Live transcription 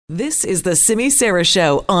This is the Simi Sara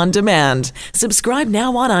Show on demand. Subscribe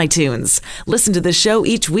now on iTunes. Listen to the show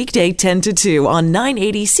each weekday 10 to 2 on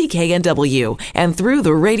 980 CKNW and through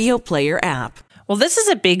the Radio Player app. Well, this is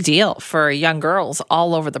a big deal for young girls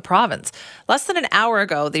all over the province. Less than an hour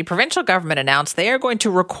ago, the provincial government announced they are going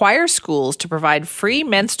to require schools to provide free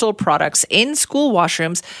menstrual products in school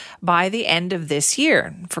washrooms by the end of this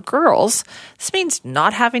year. For girls, this means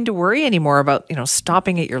not having to worry anymore about,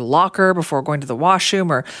 stopping at your locker before going to the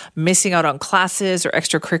washroom or missing out on classes or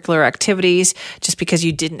extracurricular activities just because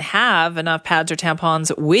you didn't have enough pads or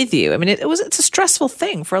tampons with you. I mean, it's a stressful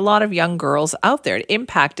thing for a lot of young girls out there. It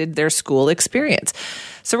impacted their school experience.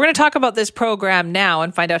 So we're going to talk about this program now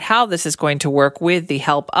and find out how this is going to work with the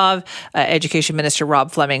help of Education Minister Rob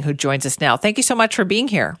Fleming, who joins us now. Thank you so much for being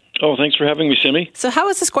here. Oh, thanks for having me, Simi. So how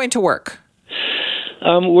is this going to work?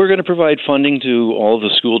 We're going to provide funding to all of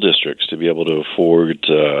the school districts to be able to afford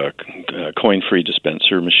coin-free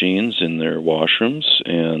dispenser machines in their washrooms.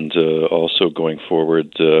 And also going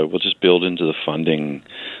forward, we'll just build into the funding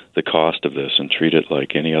the cost of this and treat it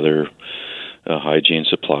like any other hygiene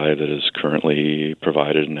supply that is currently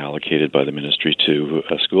provided and allocated by the ministry to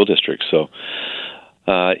school districts. So,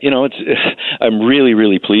 I'm really,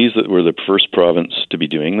 really pleased that we're the first province to be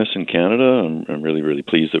doing this in Canada. I'm really, really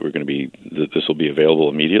pleased that that this will be available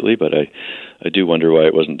immediately. But I do wonder why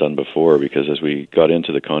it wasn't done before, because as we got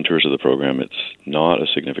into the contours of the program, it's not a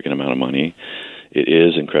significant amount of money. It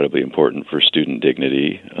is incredibly important for student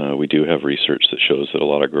dignity. We do have research that shows that a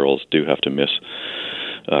lot of girls do have to miss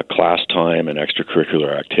class time and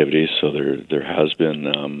extracurricular activities. So there has been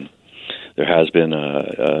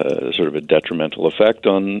a sort of a detrimental effect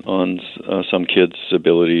on some kids'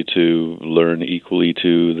 ability to learn equally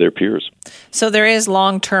to their peers. So there is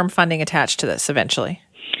long-term funding attached to this eventually.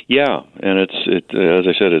 Yeah, and as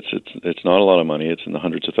I said, it's not a lot of money. It's in the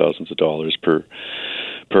hundreds of thousands of dollars per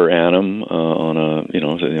annum on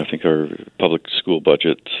I think our public school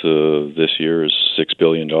budget this year is $6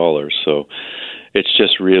 billion. So it's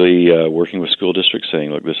just really working with school districts saying,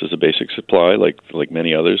 look, this is a basic supply like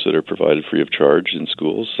many others that are provided free of charge in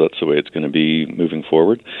schools. That's the way it's going to be moving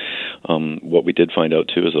forward. What we did find out,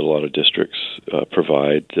 too, is that a lot of districts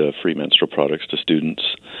provide free menstrual products to students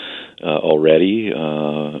already,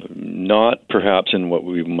 not perhaps in what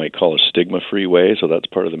we might call a stigma-free way, so that's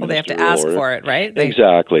part of the ministerial they have to ask order. for it, right?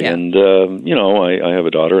 Exactly, yeah. And, I have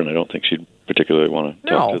a daughter, and I don't think she'd particularly want to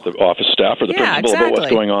talk to the office staff or the principal about what's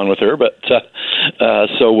going on with her, but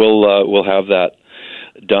so we'll have that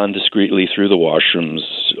done discreetly through the washrooms.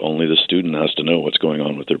 Only the student has to know what's going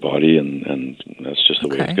on with their body, and that's just the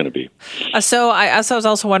way it's going to be. So I was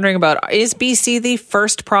also wondering about, is BC the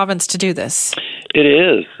first province to do this? It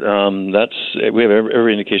is. We have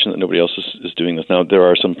every indication that nobody else is doing this. Now, there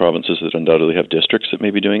are some provinces that undoubtedly have districts that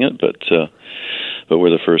may be doing it, but we're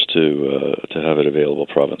the first to have it available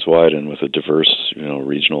province-wide, and with a diverse,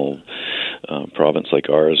 regional province like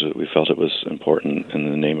ours, we felt it was important in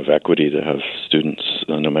the name of equity to have students,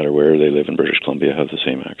 no matter where they live in British Columbia, have the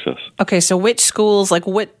same access. Okay, so which schools,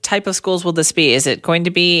 what type of schools will this be? Is it going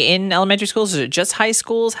to be in elementary schools? Is it just high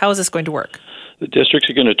schools? How is this going to work? The districts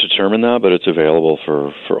are going to determine that, but it's available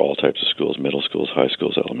for all types of schools, middle schools, high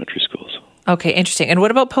schools, elementary schools. Okay, interesting. And what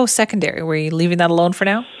about post-secondary? Were you leaving that alone for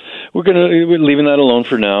now? We're leaving that alone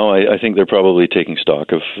for now. I think they're probably taking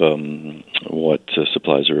stock of what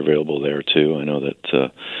supplies are available there too. I know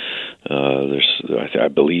that I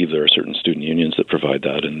believe there are certain student unions that provide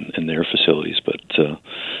that in their facilities, but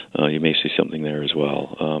you may see something there as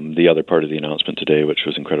well. The other part of the announcement today, which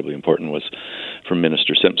was incredibly important, was from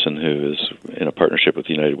Minister Simpson, who is in a partnership with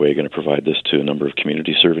United Way going to provide this to a number of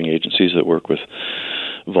community serving agencies that work with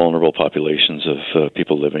vulnerable populations of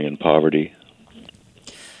people living in poverty.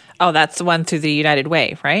 Oh, that's the one through the United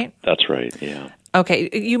Way, right? That's right, yeah.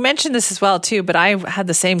 Okay, you mentioned this as well, too, but I had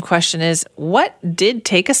the same question is, what did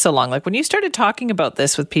take us so long? Like, when you started talking about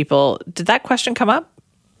this with people, did that question come up?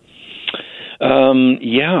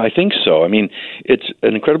 Yeah, I think so. I mean, it's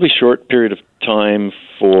an incredibly short period of time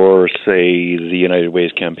for, say, the United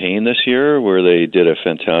Way's campaign this year, where they did a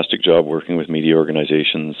fantastic job working with media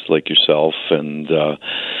organizations like yourself and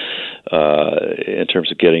in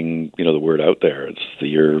terms of getting, the word out there. It's the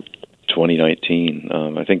year 2019.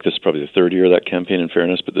 I think this is probably the third year of that campaign, in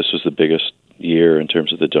fairness, but this was the biggest year in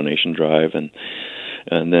terms of the donation drive. And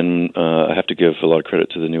then I have to give a lot of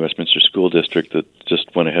credit to the New Westminster School District that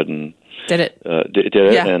just went ahead and did it. Did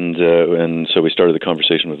it, yeah. And so we started the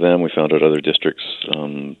conversation with them. We found out other districts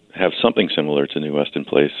have something similar to New West in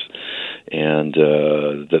place, and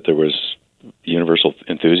that there was universal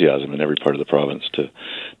enthusiasm in every part of the province to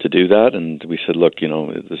do that. And we said, look,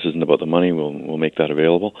 this isn't about the money. We'll make that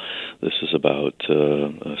available. This is about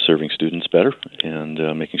serving students better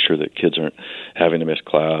and making sure that kids aren't having to miss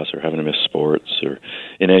class or having to miss sports or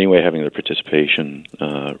in any way having their participation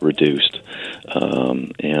reduced.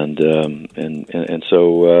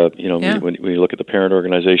 So when we look at the parent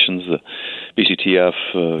organizations, the BCTF,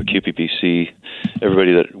 QPPC,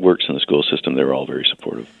 everybody that works in the school system, they're all very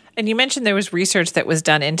supportive. And you mentioned there was research that was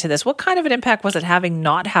done into this. What kind of an impact was it having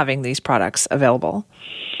not having these products available?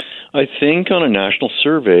 I think on a national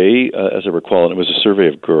survey, as I recall, and it was a survey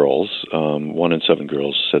of girls, 1 in 7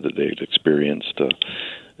 girls said that they'd experienced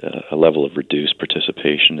a level of reduced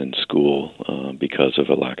participation in school because of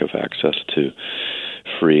a lack of access to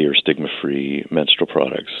free or stigma-free menstrual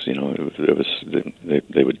products.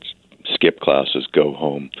 They would skip classes, go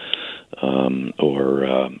home,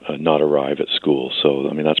 or not arrive at school. So,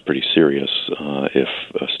 that's pretty serious if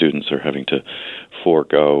students are having to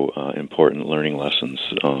forego important learning lessons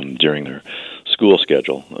during their school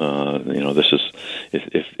schedule. This is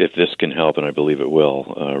if this can help, and I believe it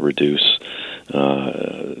will, reduce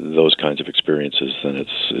those kinds of experiences, then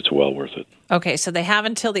it's well worth it. Okay, so they have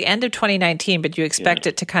until the end of 2019, but you expect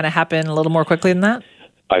it to kind of happen a little more quickly than that?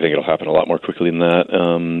 I think it'll happen a lot more quickly than that.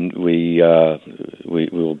 We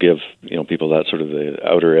will give people that sort of the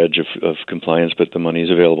outer edge of compliance, but the money is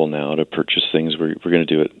available now to purchase things. We're going to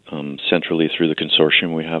do it centrally through the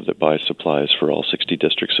consortium we have that buys supplies for all 60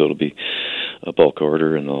 districts. So it'll be a bulk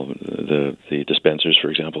order, and the dispensers, for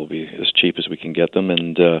example, will be as cheap as we can get them,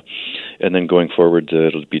 and then going forward,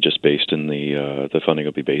 it'll be just based in the funding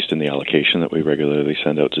will be based in the allocation that we regularly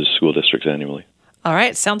send out to school districts annually. All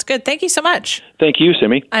right. Sounds good. Thank you so much. Thank you,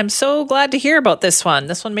 Simi. I'm so glad to hear about this one.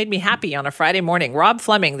 This one made me happy on a Friday morning. Rob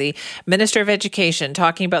Fleming, the Minister of Education,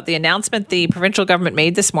 talking about the announcement the provincial government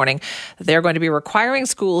made this morning that they're going to be requiring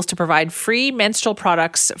schools to provide free menstrual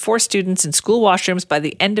products for students in school washrooms by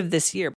the end of this year.